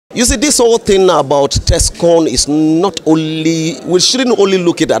You see, this whole thing about TESCON is not only, we shouldn't only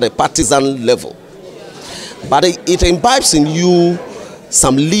look at a partisan level, but it imbibes in you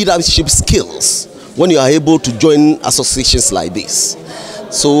some leadership skills when you are able to join associations like this.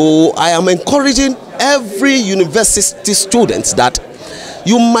 So I am encouraging every university student that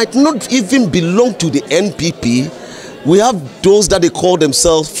you might not even belong to the NPP. We have those that they call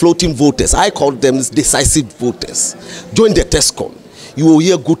themselves floating voters. I call them decisive voters. Join the TESCON. You will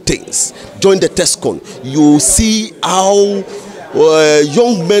hear good things. Join the TESCON. You will see how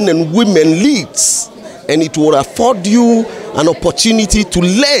young men and women leads, and it will afford you an opportunity to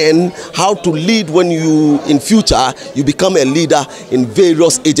learn how to lead when you, in future, you become a leader in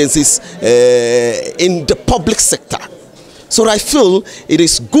various agencies in the public sector. So I feel it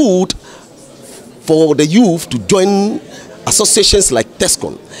is good for the youth to join associations like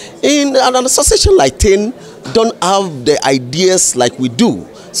TESCON. In an association like TEIN, don't have the ideas like we do.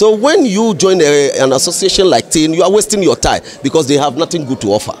 So when you join an association like TEIN, you are wasting your time because they have nothing good to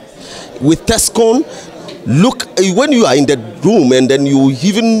offer. With TESCON, look, when you are in the room and then you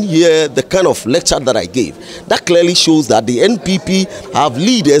even hear the kind of lecture that I gave, that clearly shows that the NPP have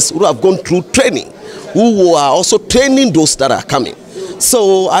leaders who have gone through training, who are also training those that are coming.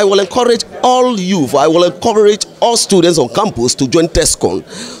 So I will encourage all youth, I will encourage all students on campus to join TESCON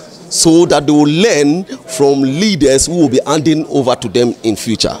so that they will learn from leaders who will be handing over to them in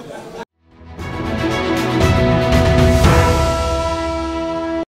future.